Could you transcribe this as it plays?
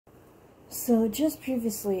So just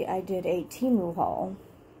previously I did a Temu haul.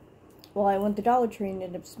 Well, I went to Dollar Tree and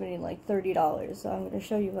ended up spending like $30, so I'm going to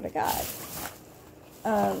show you what I got.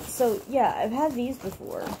 So yeah, I've had these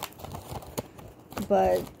before,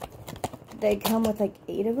 but they come with like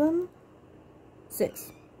 8 of them.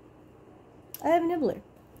 6. I have a nibbler.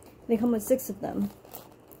 They come with 6 of them,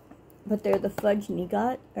 but they're the fudge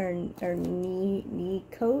Necot or Necot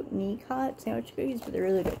sandwich cookies, but they're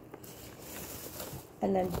really good.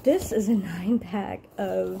 And then this is a 9-pack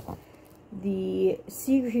of the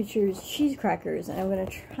Sea Creatures cheese crackers, and I'm going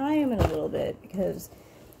to try them in a little bit because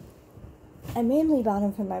I mainly bought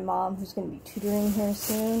them for my mom, who's going to be tutoring here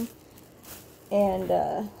soon, and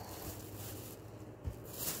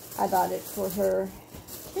I bought it for her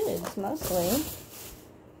kids mostly.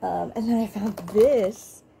 And then I found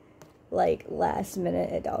this like last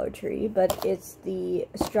minute at Dollar Tree, but it's the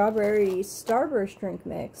strawberry Starburst drink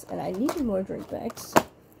mix, and I needed more drink mix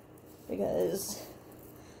because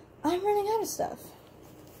I'm running out of stuff.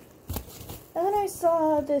 And then I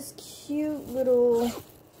saw this cute little,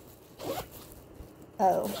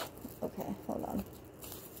 oh, okay, hold on.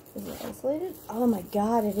 Is it insulated? Oh my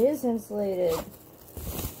god, it is insulated.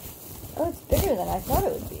 Oh, it's bigger than I thought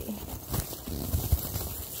it would be.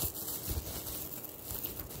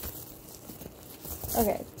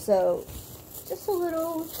 Okay, so just a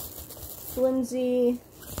little flimsy,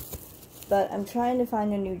 but I'm trying to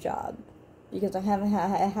find a new job because I haven't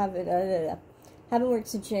worked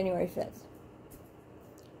since January 5th.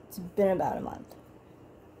 It's been about a month.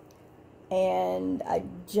 And I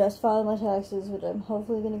just filed my taxes, which I'm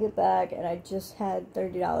hopefully going to get back, and I just had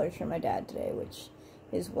 $30 from my dad today, which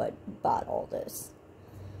is what bought all this.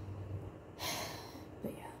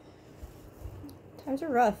 But yeah, times are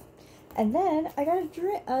rough. And then I got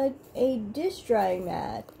a dish drying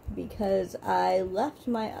mat because I left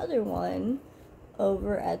my other one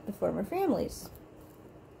over at the former family's.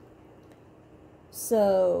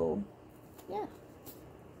 So, yeah.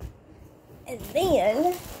 And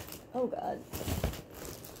then, oh god,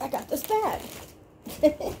 I got this bag.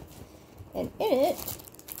 And in it,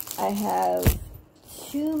 I have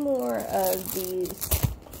 2 more of these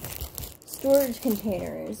storage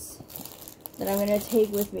containers that I'm going to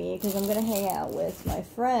take with me because I'm going to hang out with my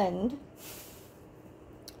friend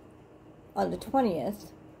on the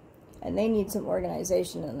 20th, and they need some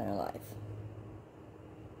organization in their life.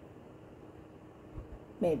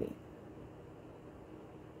 Maybe.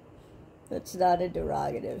 It's not a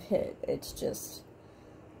derogative hit. It's just,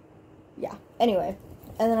 yeah. Anyway,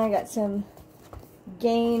 and then I got some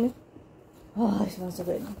Gain, oh, it smells so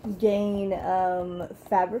good, Gain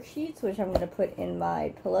fabric sheets, which I'm going to put in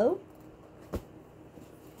my pillow.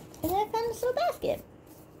 And then I found this little basket.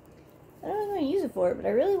 I don't know what I'm going to use it for, but I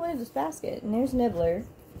really wanted this basket. And there's Nibbler.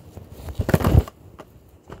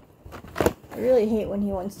 I really hate when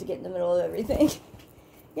he wants to get in the middle of everything.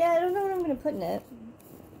 Yeah, I don't know what I'm going to put in it.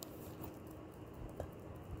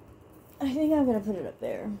 I think I'm going to put it up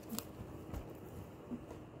there.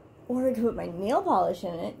 Or I could put my nail polish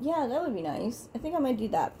in it. Yeah, that would be nice. I think I might do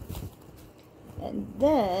that. And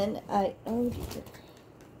then oh dear.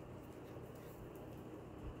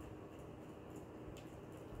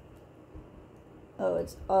 Oh,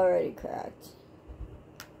 it's already cracked.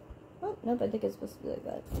 Oh, nope, I think it's supposed to be like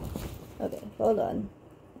that. Okay, hold on.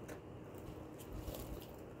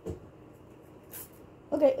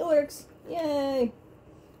 Okay, it works. Yay!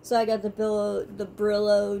 So I got the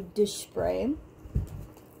Brillo dish spray,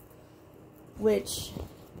 which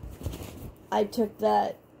I took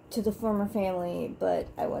that to the former family, but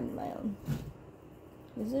I wanted my own.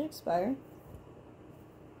 Does it expire?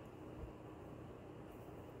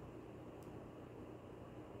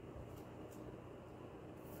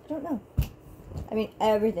 I don't know. I mean,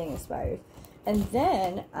 everything expires. And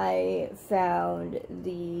then I found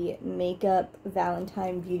the makeup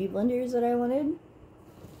Valentine beauty blenders that I wanted.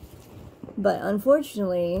 But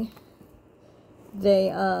unfortunately, they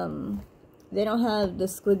don't have the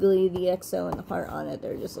squiggly, the XO, and the heart on it.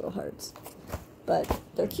 They're just little hearts. But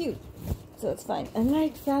they're cute, so it's fine. And then I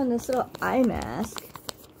found this little eye mask,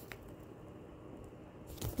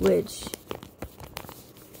 which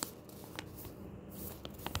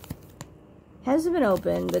hasn't been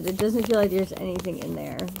opened, but it doesn't feel like there's anything in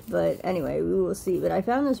there. But anyway, we will see. But I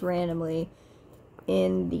found this randomly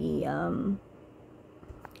in the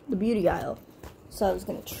beauty aisle, so I was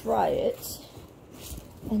gonna try it.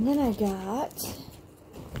 And then I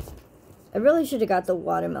really should have got the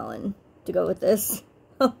watermelon to go with this.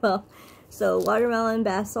 Oh well. So watermelon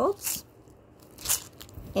bath salts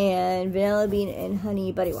and vanilla bean and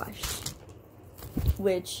honey body wash,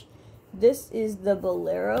 which this is the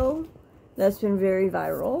Bolero that's been very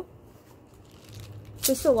viral.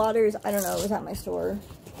 Crystal Waters, I don't know, it was at my store.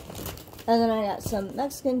 And then I got some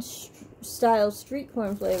Mexican style street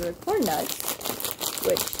corn flavored corn nuts,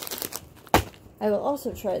 which I will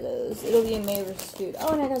also try those. It'll be in May vs. Food.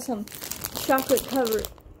 Oh, and I got some chocolate covered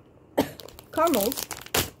caramels.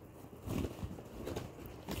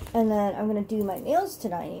 And then I'm going to do my nails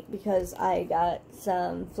tonight because I got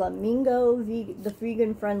some Flamingo, the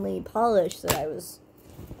vegan-friendly polish that I was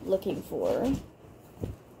looking for.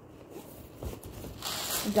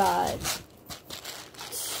 Got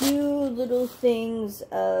 2 little things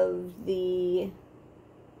of the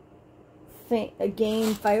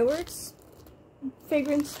Gain Fireworks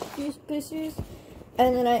fragrance boosters.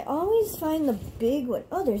 And then I always find the big one.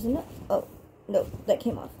 Oh, there's another. Oh, no, that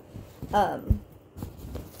came off.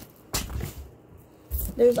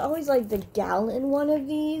 There's always like the gallon one of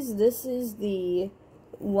these. This is the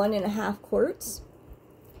 1.5 quarts.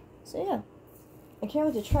 So yeah, I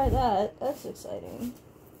can't wait to try that. That's exciting.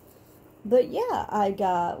 But yeah, I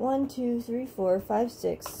got 1, 2, 3, 4, 5,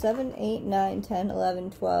 6, 7, 8, 9, 10,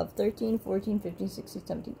 11, 12, 13, 14, 15, 16,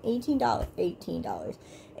 17, $18. $18.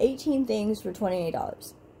 18 things for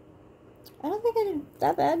 $28. I don't think I did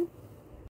that bad.